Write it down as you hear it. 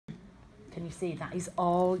Can you see? That is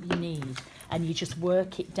all you need. And you just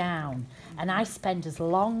work it down. And I spend as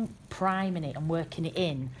long priming it and working it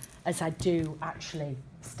in as I do actually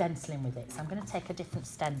stenciling with it. So I'm going to take a different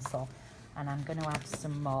stencil and I'm going to add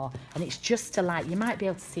some more. And it's just a light. You might be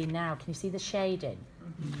able to see now. Can you see the shading?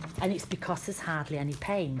 And it's because there's hardly any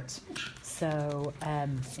paint. So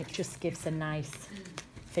it just gives a nice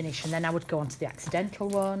finish. And then I would go on to the accidental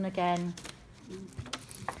one again.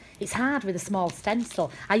 It's hard with a small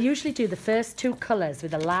stencil. I usually do the first two colours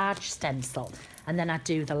with a large stencil and then I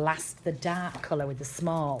do the dark colour with the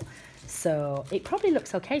small. So it probably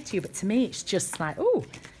looks okay to you, but to me it's just like, ooh,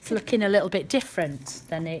 it's looking a little bit different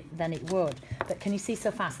than it would. But can you see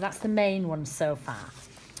so far? So that's the main one so far.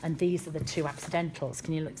 And these are the two accidentals.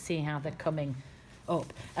 Can you see how they're coming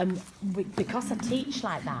up? And because I teach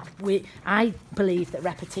like that, I believe that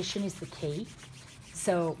repetition is the key.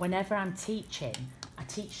 So whenever I'm teaching, I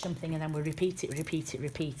teach something and then we repeat it, repeat it,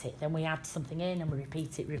 repeat it. Then we add something in and we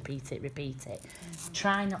repeat it, repeat it, repeat it.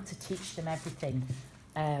 Try not to teach them everything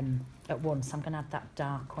at once. I'm going to add that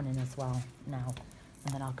dark one in as well now.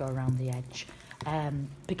 And then I'll go around the edge.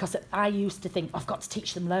 Because I used to think, I've got to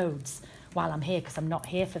teach them loads while I'm here because I'm not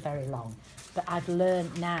here for very long. But I've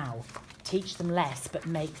learned now, teach them less, but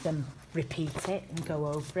make them repeat it and go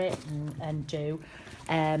over it and do.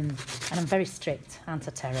 And I'm very strict, aren't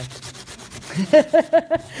I, Terry?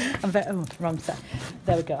 I'm very, oh, wrong side.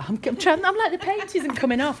 There we go. I'm like the paint isn't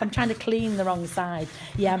coming off. I'm trying to clean the wrong side.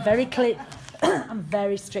 Yeah, I'm very clean. I'm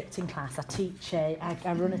very strict in class. I teach, I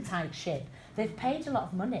run a tight ship. They've paid a lot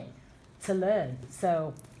of money to learn,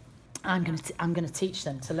 so I'm going to teach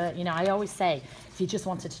them to learn. You know, I always say, if you just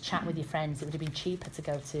wanted to chat with your friends, it would have been cheaper to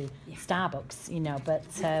go to Starbucks, you know, but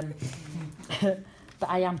but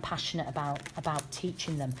I am passionate about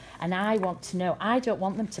teaching them. And I want to know, I don't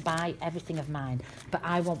want them to buy everything of mine, but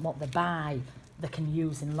I want what they buy they can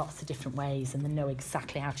use in lots of different ways and they know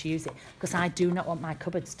exactly how to use it. Because I do not want my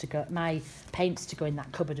cupboards to go, my paints to go in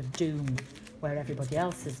that cupboard of doom where everybody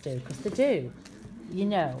else's do, because they do. You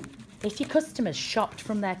know, if your customers shopped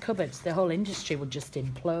from their cupboards, the whole industry would just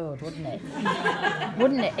implode, wouldn't it?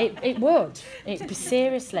 Wouldn't it? It would. It'd be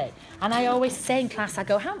seriously. And I always say in class, I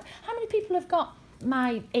go, how many people have got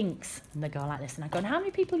my inks? And they go like this. And I go, and how many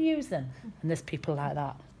people use them? And there's people like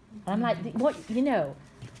that. And I'm like, what, you know,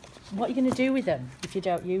 what are you going to do with them if you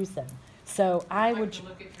don't use them? So I would,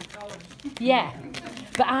 yeah,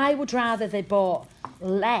 but I would rather they bought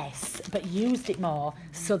less but used it more,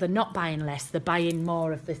 so they're not buying less, they're buying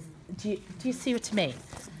more of this. Do you see what I mean?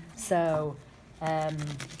 So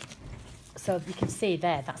so you can see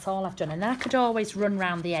there, that's all I've done. And I could always run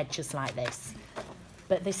round the edges like this,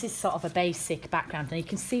 but this is sort of a basic background, and you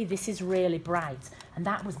can see this is really bright, and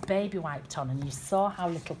that was baby wiped on, and you saw how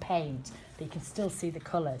little paint, but you can still see the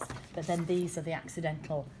colours. But then these are the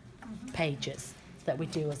accidental pages that we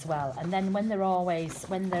do as well. And then when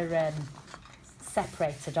they're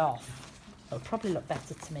separated off, it'll probably look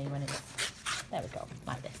better to me when it's, there we go,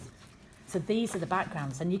 like this. So these are the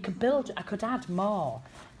backgrounds, and you can build, I could add more.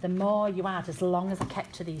 The more you add, as long as I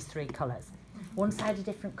kept to these three colours. One side a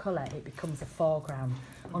different colour, it becomes a foreground,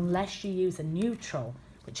 unless you use a neutral,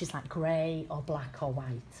 which is like grey or black or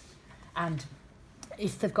white. And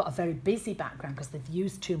if they've got a very busy background because they've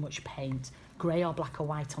used too much paint, grey or black or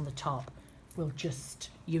white on the top will just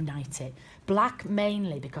unite it. Black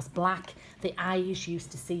mainly because black, the eye is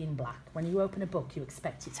used to seeing black. When you open a book, you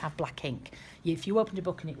expect it to have black ink. If you opened a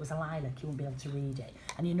book and it was a lilac, you wouldn't be able to read it.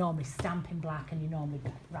 And you normally stamp in black and you normally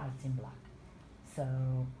write in black.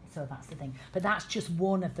 So that's the thing. But that's just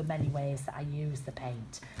one of the many ways that I use the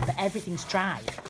paint. But everything's dry.